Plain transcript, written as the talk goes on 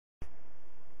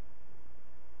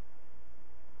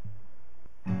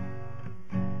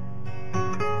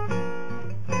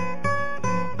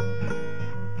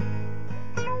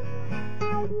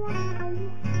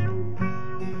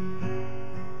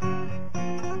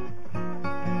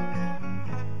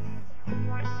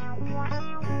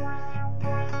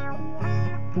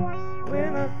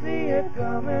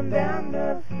walking down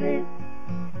the street,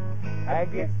 I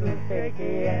get so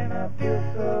shaky and I feel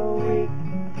so weak.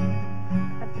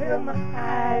 Until my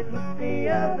eyes look the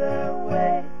other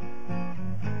way,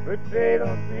 but they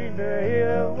don't seem to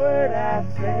hear a word I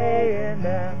say. And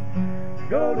I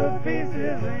go to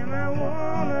pieces and I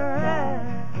wanna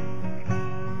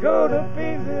hide. Go to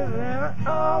pieces and I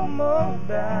almost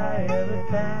die every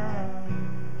time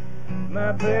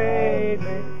my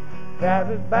baby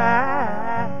passes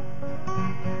by.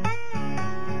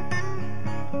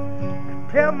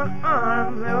 Till my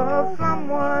arms hold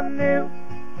someone new,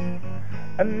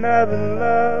 another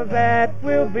love that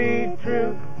will be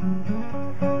true.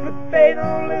 But they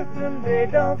don't listen, they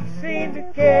don't seem to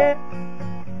care.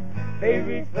 They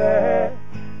reach for her,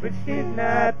 but she's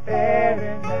not there.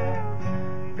 And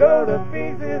I go to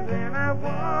pieces and I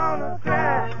wanna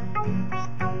cry.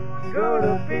 Go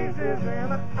to pieces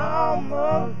and I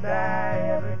almost die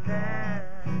every time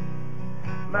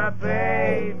my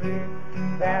baby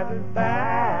passes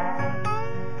by.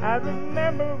 I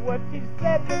remember what she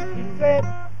said when she said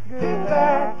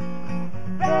goodbye.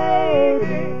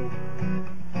 Baby,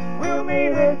 we'll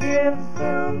meet again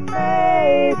soon,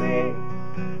 maybe.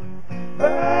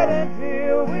 But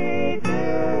until we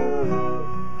do,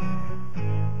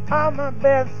 all my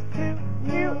best to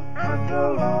you. I'm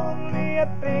so lonely, I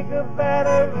think about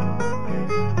her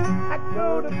only. I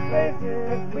go to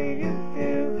places we used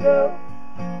to go,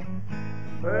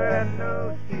 but I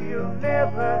know she'll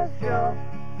never show.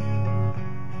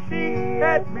 She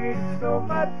had me so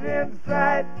much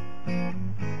inside.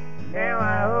 Now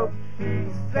I hope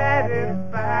she's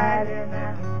satisfied. And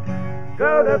I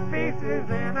go to pieces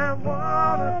and I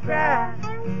wanna cry.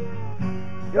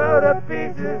 Go to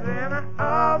pieces and I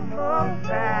almost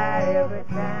die every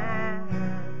time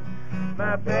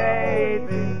my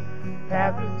baby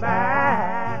passes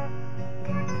by.